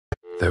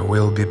There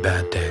will be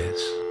bad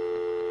days.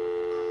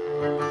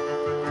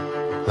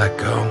 Let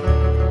go.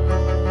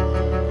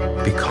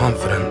 Be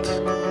confident.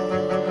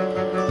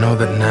 Know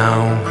that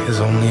now is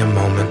only a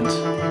moment,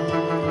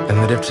 and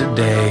that if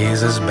today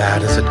is as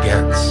bad as it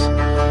gets,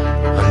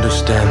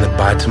 understand that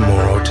by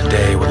tomorrow,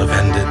 today will have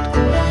ended.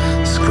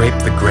 Scrape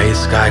the gray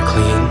sky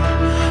clean.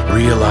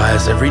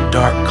 Realize every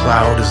dark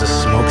cloud is a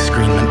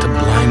smokescreen meant to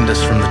blind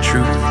us from the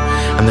truth.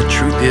 And the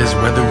truth is,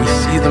 whether we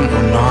see them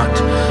or not,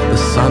 the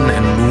sun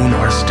and moon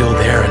are still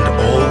there, and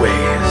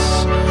always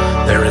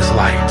there is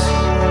light.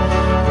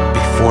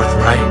 Be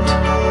forthright,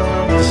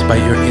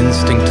 despite your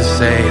instinct to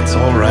say it's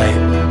all right.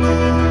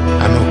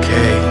 I'm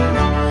okay.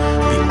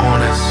 Be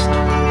honest.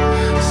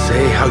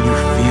 Say how you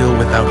feel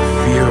without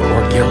fear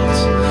or guilt.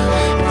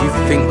 If you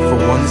think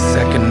for 1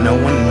 second no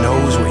one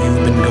knows what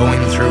you've been going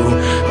through,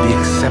 be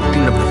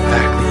accepting of the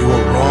fact that you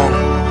are wrong.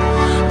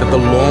 That the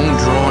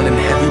long-drawn and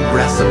heavy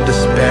breaths of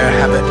despair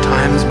have at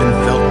times been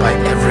felt by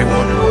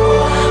everyone.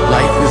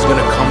 Life is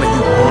gonna come at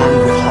you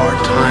armed with hard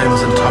times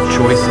and tough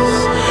choices.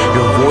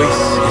 Your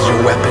voice is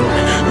your weapon,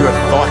 your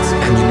thoughts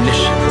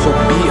ammunition. So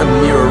be a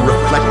mirror,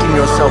 reflecting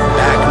yourself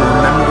back and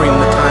remembering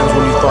the times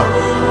when you thought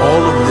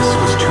all of this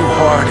was too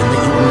hard and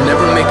that you'd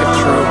never make it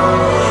through.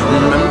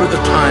 Remember the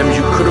times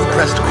you could have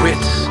pressed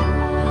quit,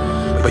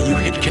 but you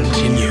hit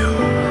continue.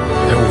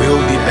 There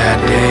will be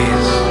bad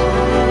days.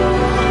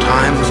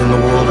 Times when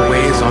the world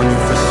weighs on you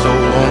for so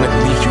long it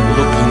leaves you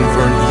looking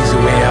for an easy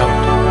way out.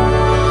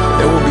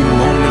 There will be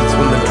moments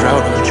when the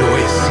drought of joy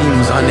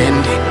seems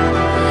unending.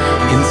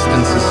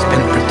 Instances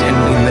spent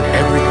pretending that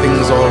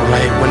everything's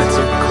alright when it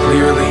so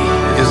clearly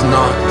is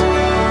not.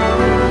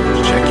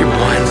 Check your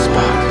blind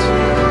spot.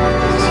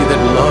 See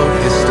that love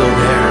is still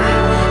there.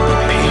 Be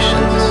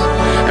patient.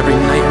 Every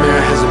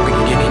nightmare has a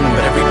beginning,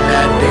 but every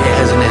bad day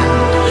has an end.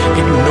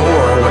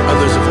 Ignore what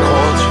others have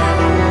called you.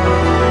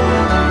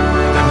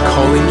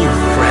 Calling you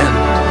friend.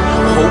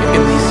 Hope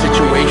in these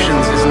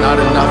situations is not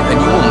enough, and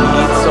you will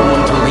need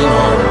someone to lean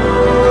on.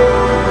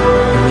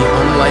 In the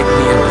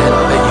unlikely event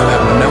that you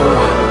have no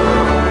one,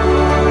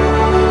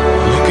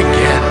 look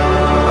again.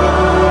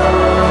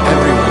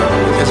 Everyone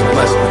is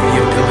blessed with the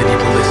ability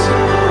to listen.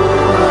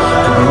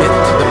 Admit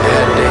to the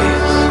bad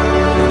days,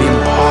 the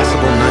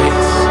impossible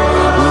nights.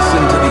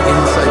 Listen to the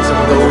insights of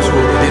those who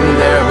have been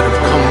there but have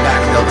come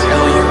back. They'll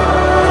tell you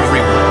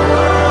everyone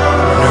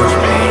knows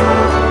pain.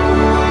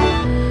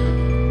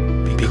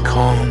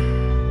 Calm.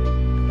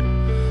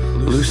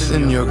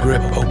 Loosen your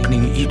grip,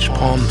 opening each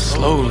palm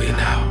slowly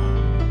now.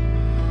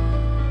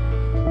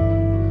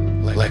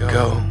 Let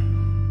go.